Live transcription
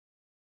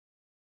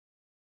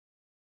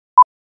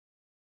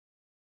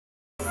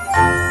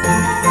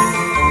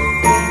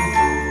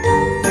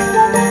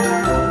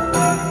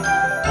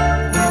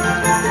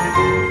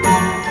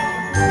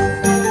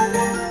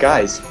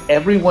Guys,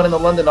 everyone in the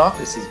London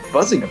office is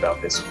buzzing about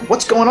this.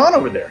 What's going on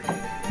over there?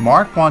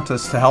 Mark wants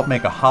us to help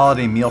make a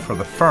holiday meal for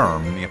the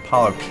firm in the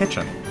Apollo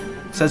kitchen.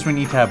 Says we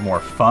need to have more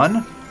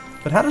fun,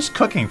 but how does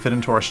cooking fit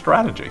into our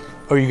strategy?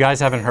 Oh, you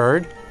guys haven't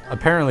heard?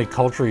 Apparently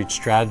culture eats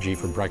strategy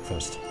for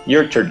breakfast.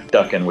 You're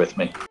turducken with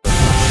me.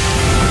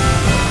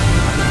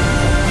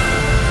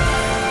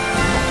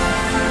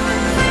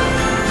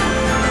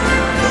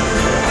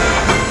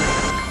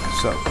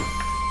 So,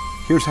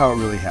 here's how it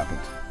really happened.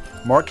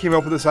 Mark came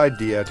up with this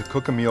idea to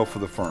cook a meal for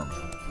the firm.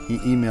 He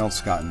emailed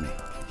Scott and me.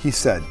 He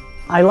said,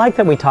 I like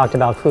that we talked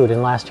about food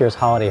in last year's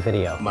holiday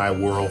video. My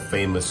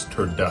world-famous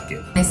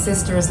turducken. My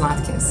sister's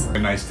latkes. A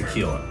nice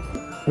tequila.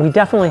 We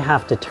definitely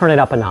have to turn it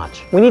up a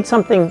notch. We need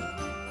something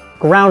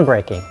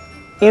groundbreaking,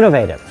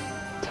 innovative,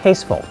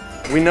 tasteful.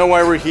 We know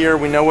why we're here.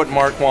 We know what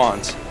Mark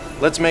wants.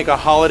 Let's make a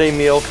holiday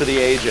meal for the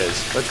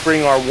ages. Let's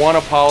bring our One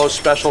Apollo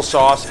special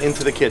sauce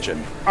into the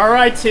kitchen. All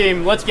right,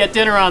 team, let's get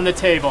dinner on the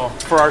table.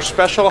 For our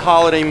special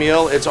holiday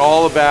meal, it's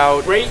all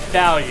about great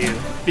value,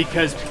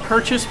 because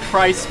purchase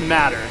price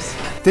matters.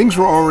 things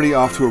were already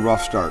off to a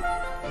rough start,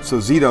 so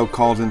Zito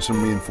called in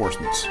some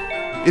reinforcements.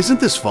 Isn't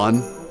this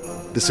fun?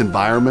 This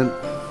environment?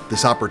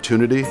 This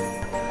opportunity?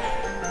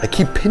 I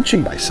keep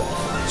pinching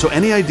myself. So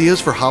any ideas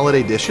for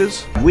holiday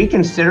dishes? We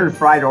considered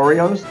fried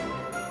Oreos.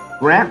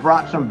 Grant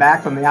brought some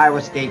back from the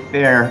Iowa State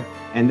Fair,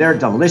 and they're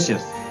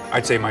delicious.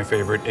 I'd say my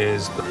favorite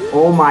is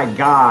oh my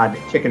God,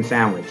 chicken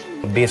sandwich.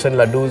 Besan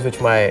laddus, which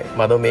my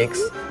mother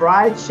makes.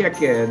 Fried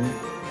chicken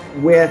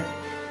with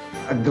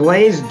a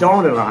glazed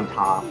donut on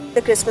top.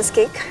 The Christmas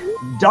cake.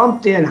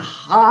 Dumped in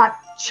hot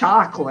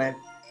chocolate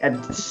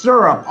and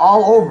syrup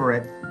all over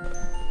it.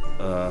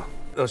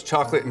 Those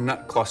chocolate and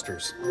nut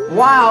clusters.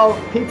 While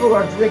people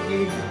are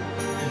drinking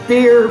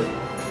beer,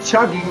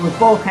 chugging with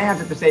both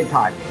hands at the same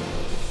time.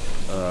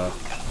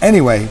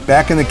 Anyway,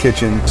 back in the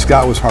kitchen,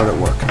 Scott was hard at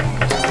work.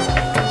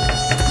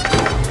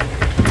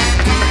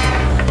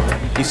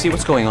 You see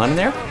what's going on in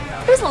there?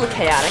 It was a little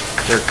chaotic.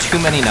 There are too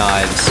many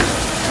knives.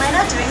 Am I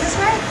not doing this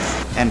right?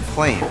 And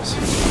flames.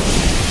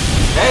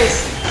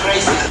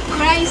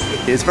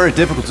 Crazy. It's very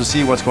difficult to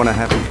see what's going to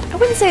happen. I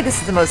wouldn't say this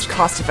is the most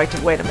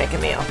cost-effective way to make a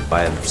meal.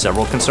 I have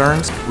several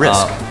concerns.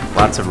 Risk.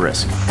 Lots of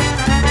risk.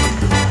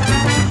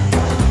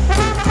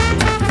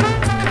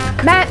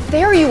 Matt,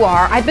 there you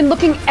are. I've been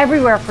looking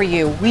everywhere for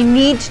you. We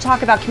need to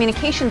talk about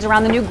communications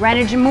around the new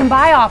Greenwich and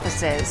Mumbai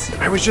offices.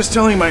 I was just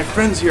telling my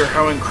friends here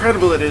how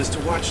incredible it is to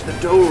watch the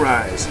dough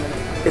rise.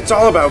 It's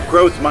all about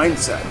growth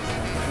mindset.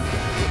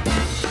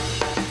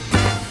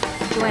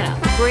 Joanna,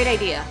 great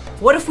idea.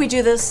 What if we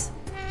do this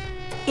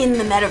in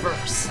the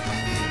metaverse?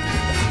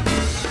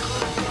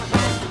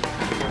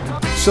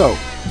 So,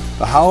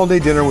 the holiday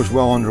dinner was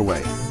well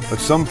underway, but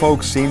some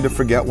folks seemed to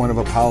forget one of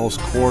Apollo's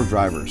core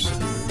drivers.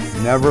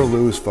 Never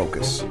lose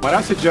focus. Might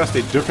I suggest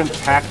a different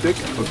tactic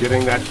for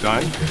getting that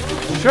done?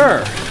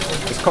 Sure.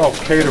 It's called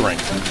catering.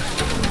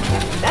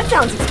 That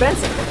sounds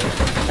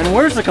expensive. And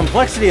where's the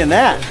complexity in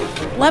that?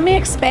 Let me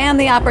expand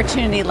the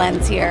opportunity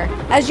lens here.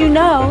 As you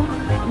know,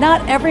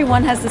 not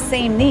everyone has the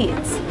same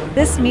needs.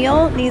 This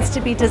meal needs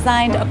to be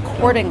designed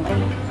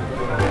accordingly.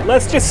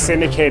 Let's just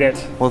syndicate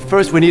it. Well,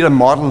 first we need a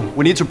model.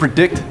 We need to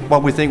predict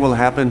what we think will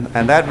happen,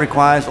 and that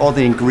requires all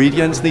the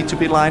ingredients need to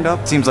be lined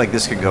up. Seems like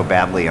this could go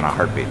badly in a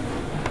heartbeat.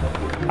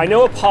 I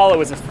know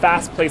Apollo is a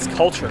fast-paced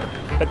culture,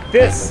 but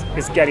this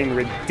is getting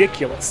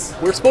ridiculous.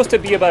 We're supposed to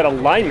be about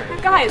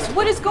alignment. Guys,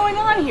 what is going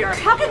on here?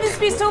 How can this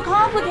be so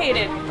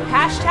complicated?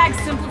 Hashtag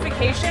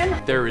simplification?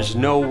 There is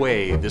no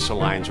way this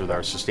aligns with our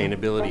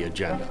sustainability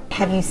agenda.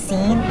 Have you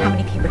seen how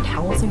many paper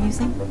towels they're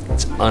using?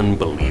 It's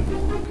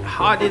unbelievable.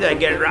 How did I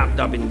get wrapped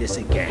up in this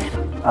again?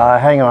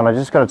 Hang on, I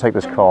just got to take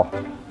this call.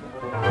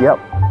 Yep.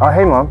 Oh,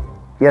 hey, Mom.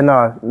 Yeah,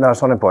 no,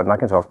 it's not important. I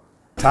can talk.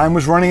 Time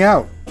was running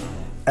out.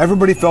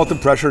 Everybody felt the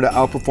pressure to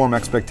outperform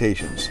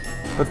expectations.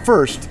 But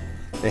first,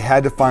 they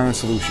had to find a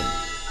solution.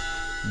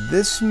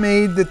 This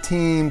made the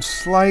team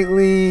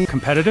slightly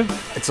competitive.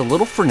 It's a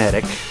little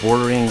frenetic,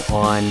 bordering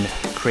on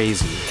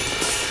crazy.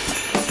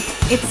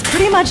 It's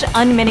pretty much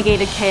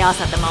unmitigated chaos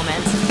at the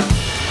moment.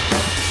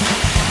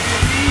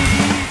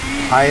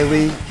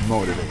 highly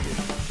motivated.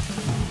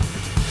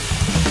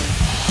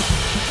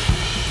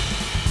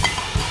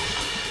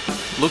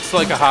 Looks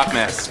like a hot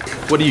mess.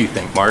 What do you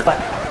think, Mark?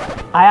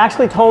 I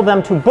actually told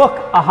them to book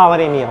a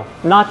holiday meal,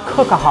 not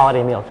cook a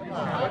holiday meal.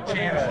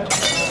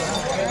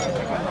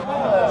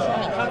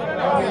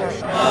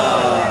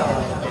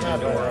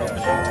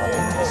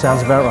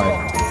 Sounds about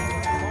right.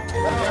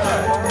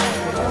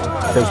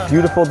 There's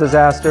beautiful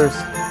disasters,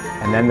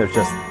 and then there's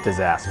just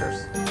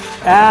disasters.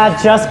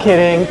 Just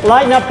kidding.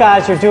 Lighten up,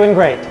 guys. You're doing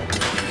great.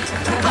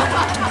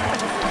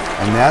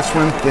 And that's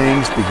when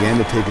things began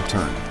to take a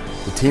turn.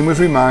 The team was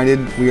reminded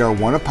we are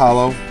one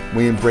Apollo,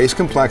 we embrace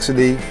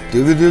complexity,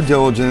 do the due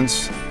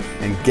diligence,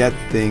 and get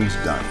things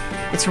done.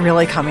 It's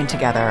really coming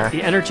together.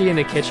 The energy in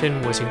the kitchen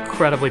was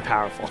incredibly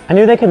powerful. I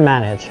knew they could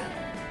manage.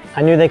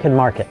 I knew they could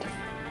market.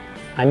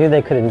 I knew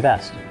they could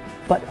invest.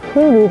 But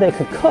who knew they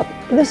could cook?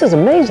 This is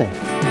amazing.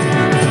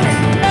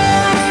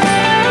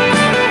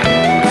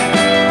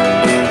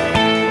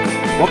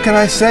 What can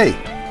I say?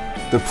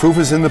 The proof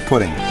is in the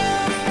pudding.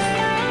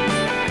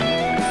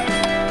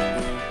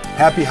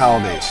 Happy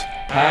holidays.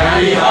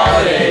 Happy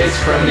holidays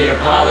from the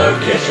Apollo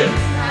Kitchen.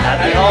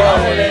 Happy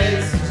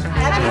holidays.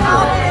 Happy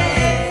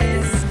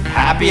holidays.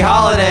 Happy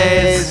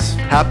holidays.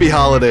 Happy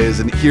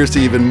holidays, and here's to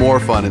even more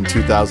fun in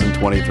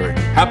 2023.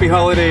 Happy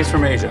holidays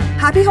from Asia.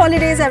 Happy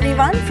holidays,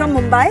 everyone, from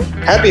Mumbai.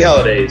 Happy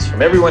holidays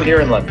from everyone here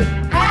in London.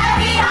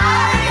 Happy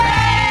holidays.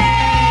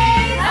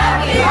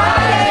 Happy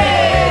holidays.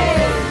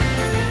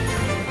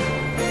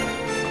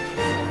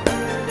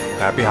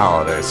 Happy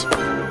holidays.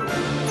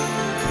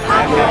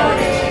 Happy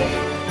holidays.